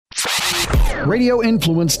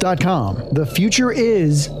RadioInfluence.com. The future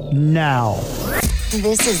is now.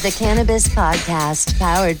 This is the Cannabis Podcast,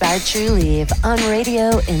 powered by TrueLeaf on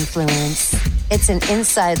Radio Influence. It's an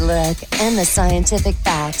inside look and the scientific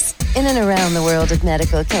facts in and around the world of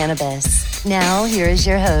medical cannabis. Now, here is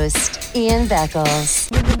your host, Ian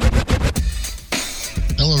Beckles.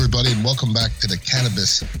 Hello, everybody, and welcome back to the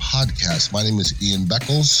Cannabis Podcast. My name is Ian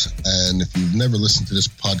Beckles, and if you've never listened to this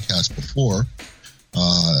podcast before,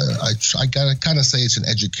 I gotta kind of say it's an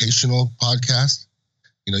educational podcast.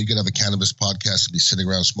 You know, you could have a cannabis podcast and be sitting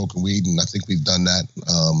around smoking weed, and I think we've done that.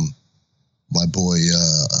 My boy,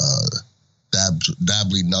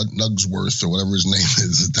 Dabley Nugsworth, or whatever his name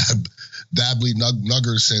is, Dabley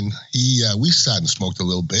Nuggerson, we sat and smoked a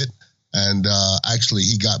little bit, and actually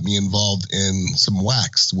he got me involved in some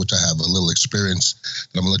wax, which I have a little experience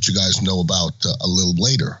that I'm going to let you guys know about a little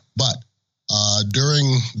later. But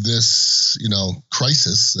during this,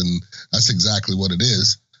 crisis, and that's exactly what it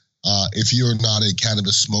is, if you're not a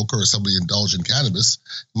cannabis smoker or somebody indulged in cannabis,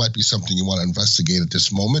 it might be something you want to investigate at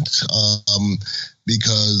this moment,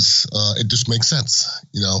 because it just makes sense.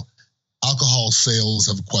 Alcohol sales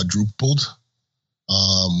have quadrupled.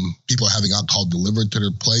 People are having alcohol delivered to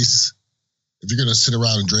their place. If you're going to sit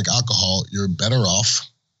around and drink alcohol, you're better off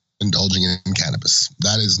indulging in cannabis.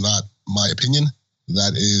 That is not my opinion.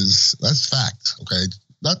 That's fact. Okay,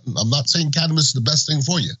 I'm not saying cannabis is the best thing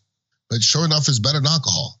for you, but sure enough, it's better than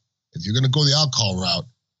alcohol. If you're going to go the alcohol route,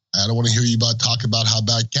 I don't want to hear you talk about how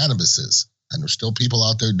bad cannabis is. And there's still people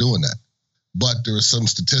out there doing that. But there are some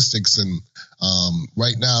statistics, and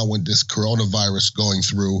right now with this coronavirus going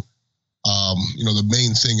through, the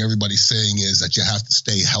main thing everybody's saying is that you have to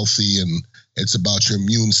stay healthy, and it's about your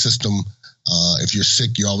immune system. If you're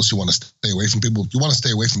sick, you obviously want to stay away from people. You want to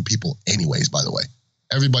stay away from people anyways, by the way.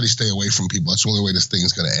 Everybody stay away from people. That's the only way this thing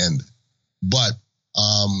is going to end. But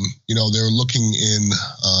they're looking in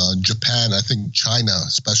Japan, I think China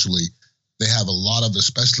especially, they have a lot of,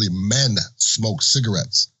 especially men, smoke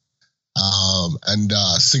cigarettes. And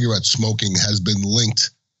cigarette smoking has been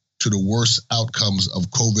linked to the worst outcomes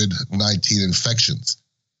of COVID-19 infections.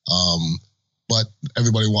 But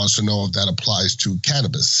everybody wants to know if that applies to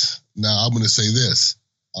cannabis. Now, I'm going to say this.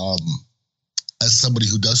 As somebody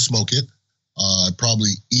who does smoke it, I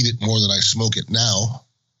probably eat it more than I smoke it now.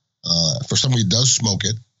 For somebody who does smoke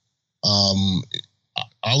it,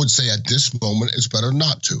 I would say at this moment it's better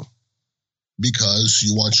not to, because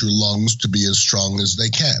you want your lungs to be as strong as they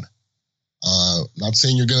can. Not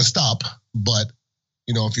saying you're going to stop, but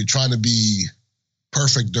if you're trying to be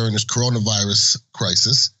perfect during this coronavirus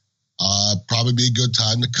crisis, probably be a good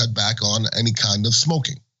time to cut back on any kind of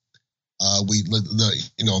smoking.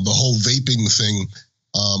 The whole vaping thing.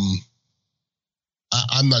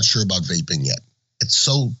 I'm not sure about vaping yet. It's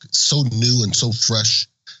so new and so fresh,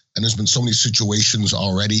 and there's been so many situations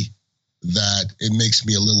already that it makes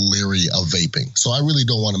me a little leery of vaping. So I really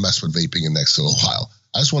don't want to mess with vaping in the next little while.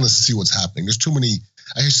 I just want to see what's happening. There's too many.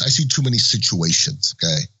 I see too many situations.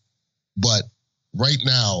 Okay, but right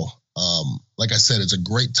now, like I said, it's a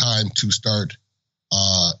great time to start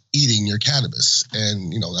eating your cannabis,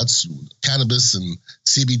 and that's cannabis and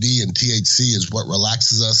CBD and THC is what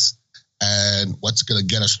relaxes us and what's going to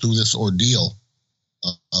get us through this ordeal.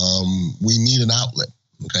 We need an outlet,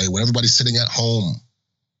 okay? When everybody's sitting at home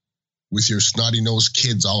with your snotty-nosed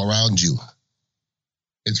kids all around you,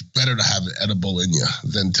 it's better to have an edible in you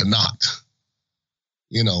than to not.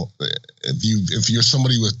 If you're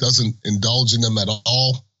somebody who doesn't indulge in them at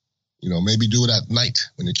all, maybe do it at night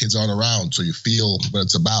when your kids aren't around so you feel what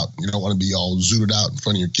it's about. You don't want to be all zooted out in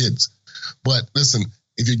front of your kids. But listen,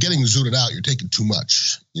 if you're getting zooted out, you're taking too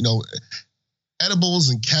much. Edibles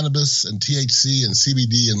and cannabis and THC and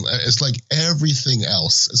CBD, and it's like everything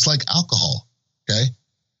else. It's like alcohol, okay?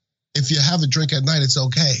 If you have a drink at night, it's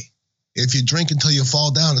okay. If you drink until you fall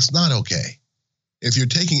down, it's not okay. If you're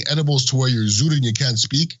taking edibles to where you're zooted and you can't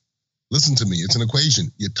speak, listen to me, it's an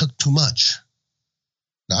equation. You took too much.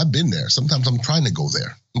 Now, I've been there. Sometimes I'm trying to go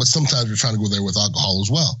there, but sometimes we're trying to go there with alcohol as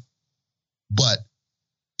well. But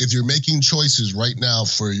if you're making choices right now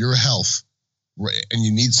for your health, and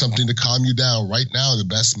you need something to calm you down, right now the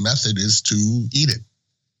best method is to eat it.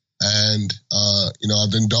 And,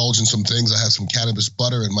 I've indulged in some things. I have some cannabis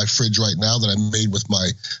butter in my fridge right now that I made with my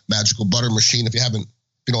magical butter machine. If you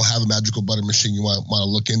don't have a magical butter machine, you want to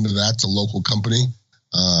look into that. It's a local company.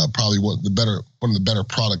 Probably one of the better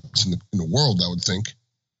products in the world, I would think,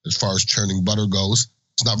 as far as churning butter goes.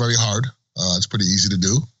 It's not very hard. It's pretty easy to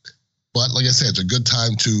do. But like I said, it's a good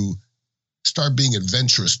time to start being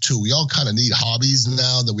adventurous too. We all kind of need hobbies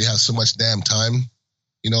now that we have so much damn time.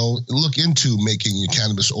 look into making your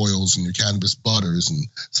cannabis oils and your cannabis butters and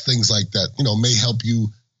things like that, may help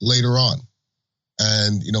you later on.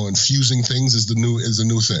 And, infusing things is a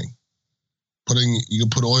new thing. You can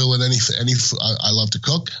put oil in any I love to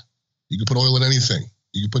cook. You can put oil in anything.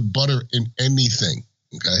 You can put butter in anything.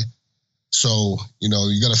 Okay. So, you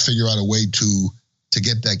got to figure out a way to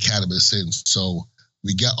get that cannabis in. So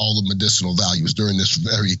we get all the medicinal values during this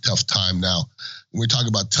very tough time now. When we talk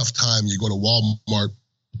about tough time, you go to Walmart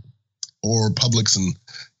or Publix, and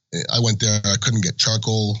I went there. I couldn't get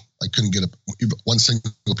charcoal. I couldn't get one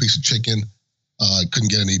single piece of chicken. I couldn't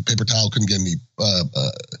get any paper towel. Couldn't get any bum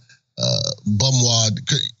wad.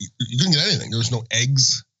 You couldn't get anything. There was no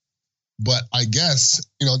eggs. But I guess,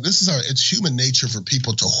 it's human nature for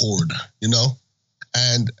people to hoard,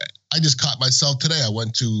 and I just caught myself today. I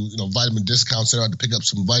went to, vitamin discount center. I had to pick up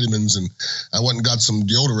some vitamins, and I went and got some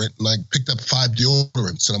deodorant, and I picked up 5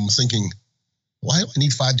 deodorants, and I'm thinking, why do I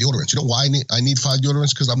need 5 deodorants? You know why I need 5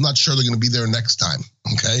 deodorants? Because I'm not sure they're going to be there next time,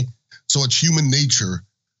 okay? So it's human nature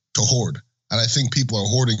to hoard, and I think people are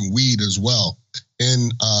hoarding weed as well.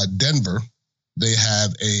 In Denver, they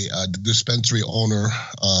have a dispensary owner.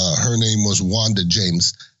 Her name was Wanda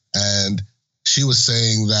James, and she was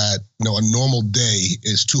saying that, a normal day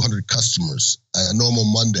is 200 customers, a normal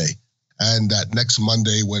Monday. And that next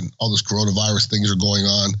Monday, when all this coronavirus things are going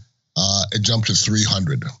on, it jumped to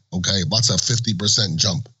 300. Okay, that's a 50%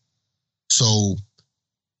 jump. So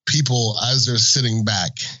people, as they're sitting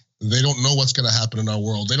back, they don't know what's going to happen in our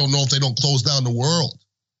world. They don't know if they don't close down the world.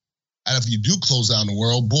 And if you do close down the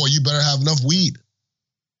world, boy, you better have enough weed.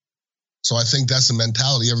 So I think that's the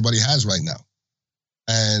mentality everybody has right now.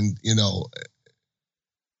 And,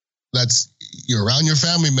 you're around your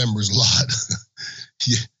family members a lot.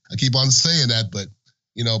 I keep on saying that, but,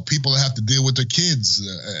 people have to deal with their kids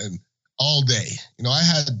and all day. I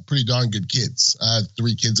had pretty darn good kids. I have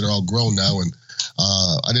 3 kids that are all grown now, and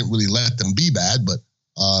I didn't really let them be bad, but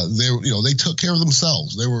they took care of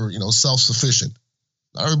themselves. They were, self-sufficient.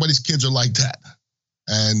 Not everybody's kids are like that.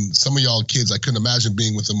 And some of y'all kids, I couldn't imagine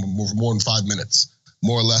being with them for more than 5 minutes,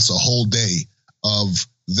 more or less a whole day of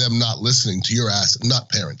them not listening to your ass, not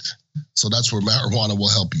parent. So that's where marijuana will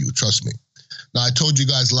help you. Trust me. Now, I told you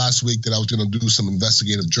guys last week that I was going to do some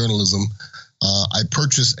investigative journalism. I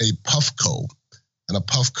purchased a Puffco, and a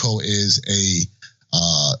Puffco is it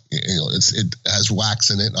has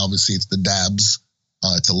wax in it. Obviously, it's the dabs.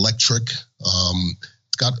 It's electric.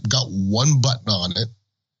 It's got one button on it,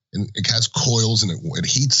 and it has coils, and it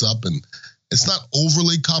heats up, and it's not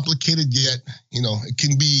overly complicated yet. It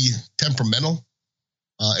can be temperamental.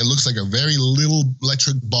 It looks like a very little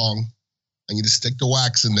electric bong, and you just stick the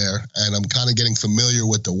wax in there, and I'm kind of getting familiar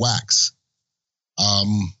with the wax. I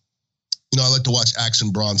like to watch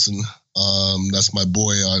Action Bronson. That's my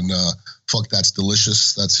boy on Fuck That's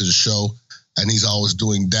Delicious. That's his show, and he's always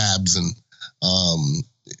doing dabs, and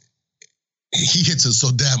he hits it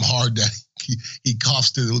so damn hard that he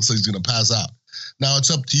coughs till it looks like he's going to pass out. Now,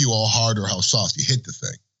 it's up to you how hard or how soft you hit the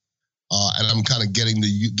thing. And I'm kind of getting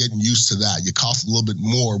used to that. You cough a little bit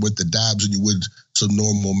more with the dabs than you would some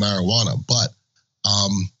normal marijuana. But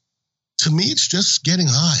to me, it's just getting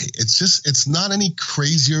high. It's not any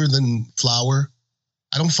crazier than flower.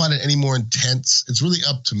 I don't find it any more intense. It's really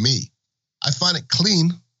up to me. I find it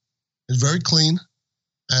clean. It's very clean.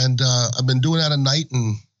 And I've been doing that at night,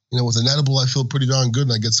 and with an edible, I feel pretty darn good,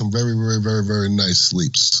 and I get some very, very, very, very nice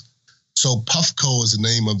sleeps. So Puffco is the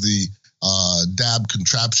name of the dab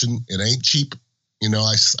contraption. It ain't cheap.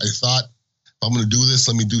 I thought, if I'm going to do this,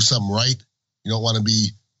 let me do something right. You don't want to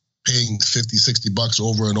be paying $50-$60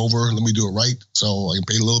 over and over. Let me do it right, so I can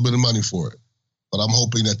pay a little bit of money for it. But I'm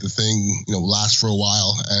hoping that the thing, lasts for a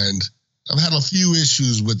while. And I've had a few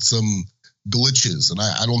issues with some glitches, and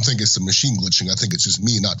I don't think it's the machine glitching. I think it's just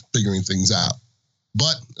me not figuring things out.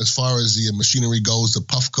 But as far as the machinery goes, the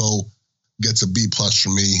Puffco gets a B+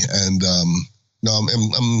 from me, and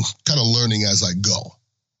I'm kind of learning as I go,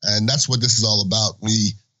 and that's what this is all about.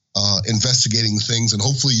 Me investigating things, and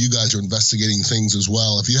hopefully you guys are investigating things as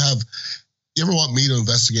well. If you ever want me to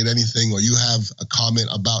investigate anything, or you have a comment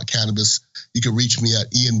about cannabis, you can reach me at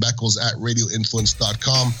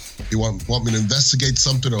ianbeckles@radioinfluence.com. If you want me to investigate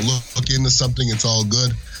something or look into something, it's all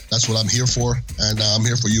good. That's what I'm here for, and I'm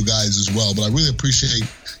here for you guys as well. But I really appreciate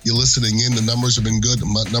you listening in. The numbers have been good.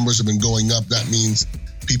 The numbers have been going up. That means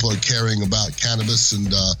people are caring about cannabis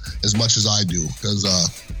and as much as I do, because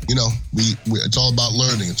it's all about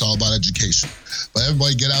learning. It's all about education. But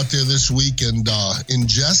everybody, get out there this week and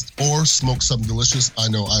ingest or smoke something delicious. I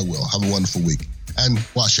know I will. Have a wonderful week, and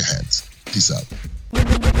wash your hands. Peace out.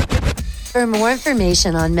 For more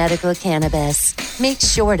information on medical cannabis, make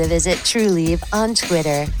sure to visit TrueLeave on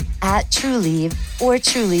Twitter @TrueLeave or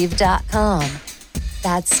TrueLeave.com.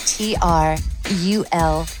 That's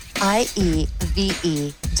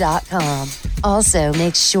TruLieve.com. Also,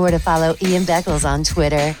 make sure to follow Ian Beckles on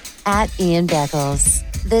Twitter @Ian Beckles.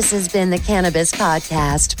 This has been the Cannabis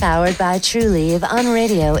Podcast, powered by TrueLeave on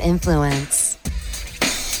Radio Influence.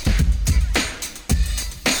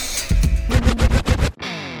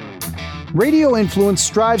 Radio Influence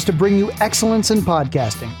strives to bring you excellence in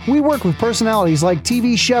podcasting. We work with personalities like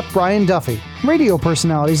TV chef Brian Duffy, radio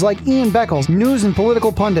personalities like Ian Beckles, news and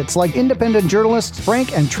political pundits like independent journalists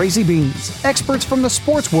Frank and Tracy Beans, experts from the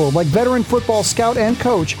sports world like veteran football scout and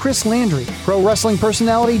coach Chris Landry, pro wrestling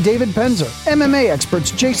personality David Penzer, MMA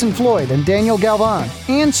experts Jason Floyd and Daniel Galvan,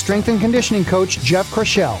 and strength and conditioning coach Jeff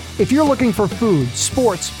Krashell. If you're looking for food,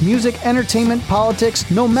 sports, music, entertainment, politics,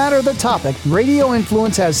 no matter the topic, Radio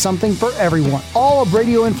Influence has something for everyone. All of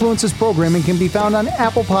Radio Influence's programming can be found on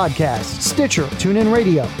Apple Podcasts, Stitcher, TuneIn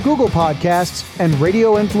Radio, Google Podcasts, and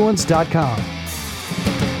RadioInfluence.com.